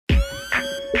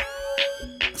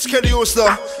It's Kenny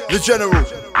Allstar, the General.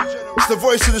 It's the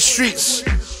voice of the streets.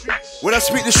 When I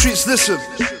speak the streets, listen.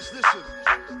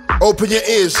 Open your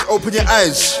ears, open your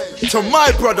eyes to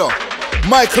my brother,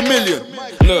 Micah.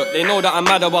 Look, they know that I'm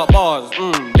mad about bars.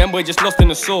 Them boys just lost in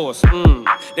the sauce.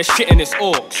 They're shitting this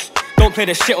orcs. Don't play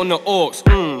the shit on the orcs.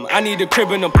 I need a crib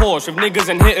and a Porsche with niggas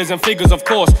and hitters and figures, of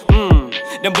course.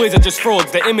 Them boys are just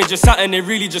frauds. The image is something they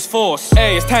really just force.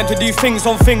 Hey, it's time to do things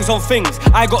on things on things.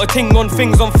 I got a ting on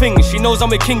things on things. She knows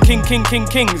I'm a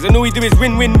kings. And all we do is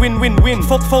win.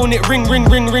 Phone it, ring.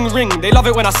 They love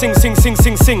it when I sing.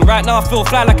 Right now I feel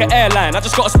fly like an airline. I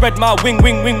just gotta spread my wings.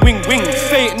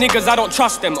 Fake niggas, I don't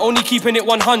trust them. Only keeping it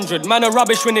 100. Man are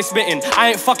rubbish when they spitting. I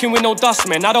ain't fucking with no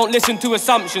dustmen. I don't listen to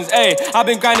assumptions. Hey, I've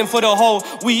been grinding for the whole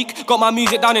week. Got my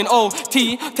music down in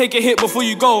OT. Take a hit before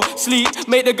you go sleep.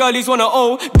 Make the girlies wanna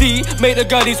OD. Make the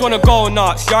girlies wanna go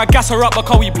nuts. Yeah, I gas her up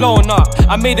because we blowing up.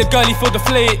 I made the girlie feel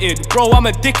deflated. Bro, I'm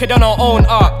a dickhead on our own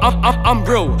art. I'm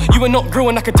real. You are not real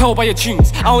and I can tell by your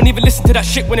tunes. I don't even listen to that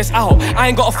shit when it's out. I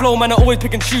ain't got a flow, man, I always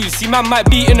pick and choose. See, man might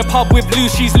be in the pub with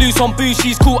loose. She's loose on booze,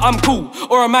 she's cool, I'm cool.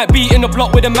 Or I might be in the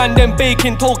block with a man, then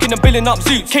baking, talking and billing up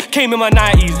zoots. Came in my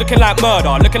 90s, looking like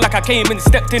murder. Looking like I came and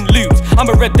stepped in loops. I'm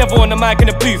a red devil on the mic in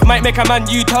the booth. Might make a man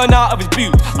turn out of his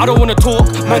boot. I don't wanna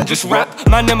talk, man, just rap.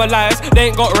 Man, them are lies, they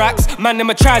ain't got racks. Man, them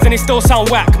are tries and they still sound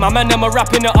whack. My man, them are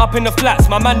wrapping it up in the flats.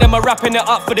 My man, them are wrapping it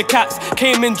up for the cats.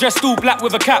 Came in dressed all black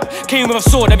with a cap. Came with a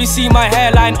sword, have you seen my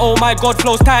hairline? Oh my god,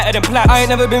 flows tighter than plaits. I ain't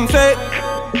never been fake,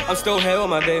 I'm still here on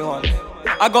my day one.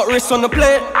 I got wrists on the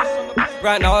plate,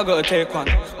 right now I gotta take one.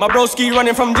 My broski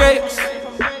running from Drake's.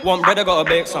 Want bread, I gotta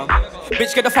bake some.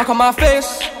 Bitch, get the fuck on my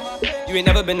face. You ain't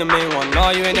never been the main one. No,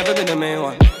 you ain't never been the main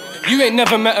one. You ain't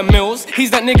never met a Mills,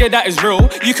 he's that nigga that is real.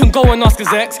 You can go and ask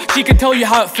his ex, she can tell you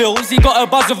how it feels. He got a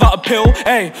buzz without a pill,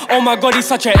 hey. Oh my god, he's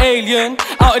such an alien.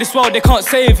 Out of this world, they can't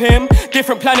save him.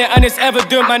 Different planet and it's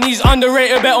evident, man, he's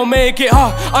underrated, better make it.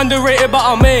 Underrated, but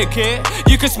I'll make it.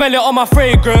 You can smell it on my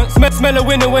fragrance. Smell a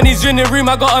winner when he's in the room.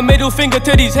 I got a middle finger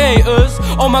to these haters.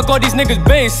 Oh my god, these niggas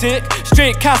basic.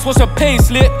 Straight cash, what's a pay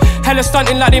slip? Hella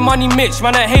stunting like they money Mitch.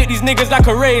 Man, I hate these niggas like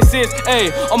a racist.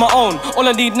 Hey, on my own, all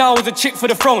I need now is a chick for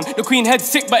the throne. The queen head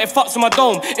sick, but it fucks with my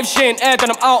dome. If she ain't air, then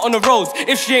I'm out on the roads.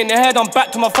 If she ain't the head, I'm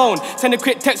back to my phone. Send a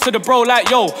quick text to the bro like,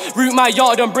 yo, root my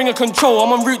yard and bring a control.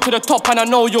 I'm en route to the top and I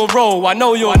know your role. I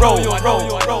know your role.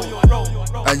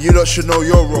 And you lot should know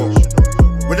your role.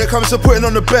 When it comes to putting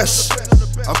on the best,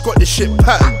 I've got this shit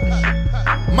patterned.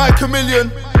 Micah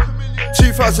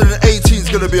 2018 is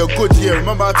gonna be a good year,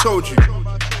 remember I told you.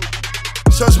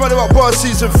 So it's about bar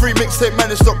season 3,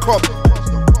 mixtapemanish.com.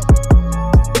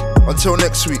 Until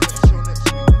next week.